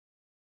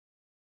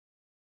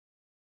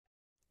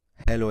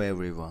Hello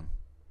everyone,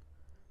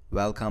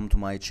 welcome to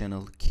my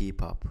channel.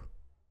 Keep up.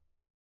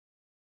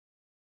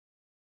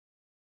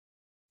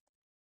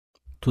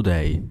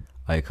 Today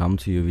I come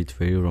to you with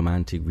very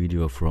romantic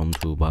video from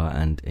Tuba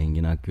and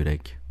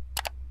Engin.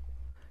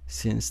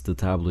 Since the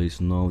tabloids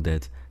know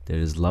that there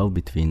is love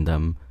between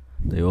them,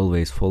 they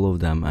always follow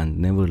them and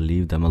never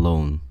leave them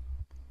alone.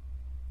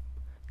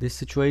 This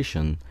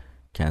situation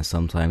can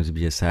sometimes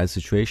be a sad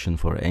situation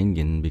for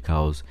Engin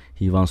because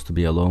he wants to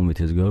be alone with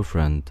his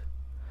girlfriend,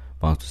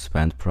 wants to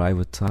spend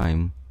private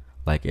time.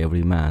 Like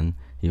every man,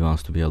 he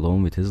wants to be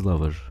alone with his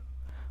lover,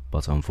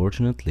 but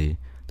unfortunately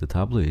the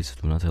tabloids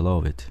do not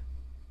allow it.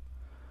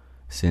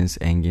 Since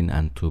Engin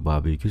and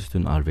Tuba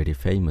Büyüküstün are very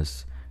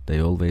famous, they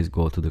always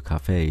go to the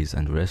cafes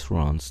and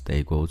restaurants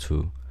they go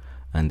to,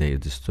 and they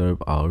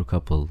disturb our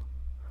couple.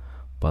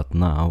 But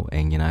now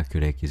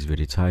Engin is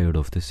very tired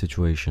of this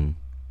situation.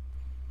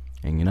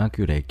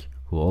 Engin,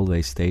 who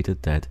always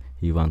stated that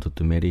he wanted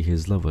to marry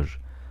his lover,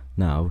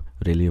 now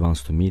really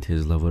wants to meet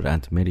his lover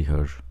and marry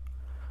her.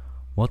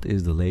 What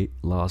is the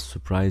last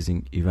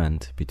surprising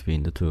event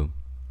between the two?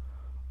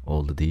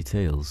 All the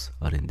details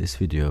are in this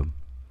video.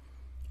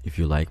 If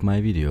you like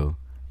my video,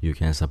 you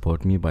can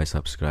support me by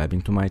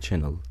subscribing to my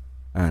channel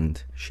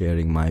and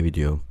sharing my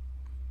video.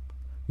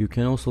 You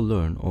can also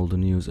learn all the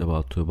news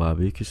about Tuba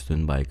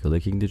Büyüküstün by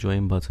clicking the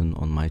join button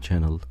on my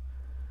channel.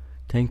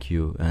 Thank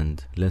you,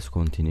 and let's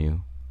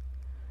continue.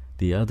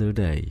 The other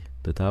day,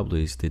 the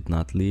tabloids did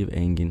not leave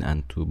Engin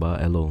and Tuba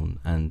alone,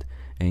 and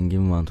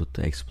Engin wanted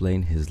to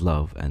explain his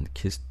love and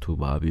kissed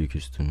Tuba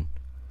Büyüküstün.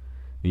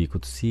 We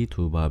could see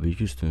Tuba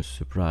Büyüküstün's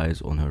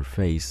surprise on her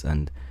face,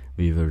 and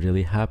we were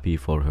really happy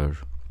for her.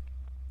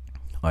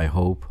 I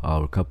hope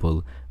our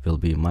couple will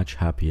be much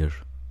happier.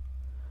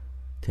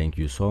 Thank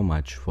you so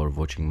much for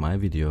watching my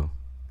video.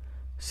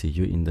 See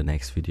you in the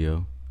next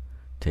video.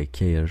 Take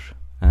care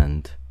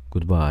and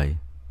goodbye.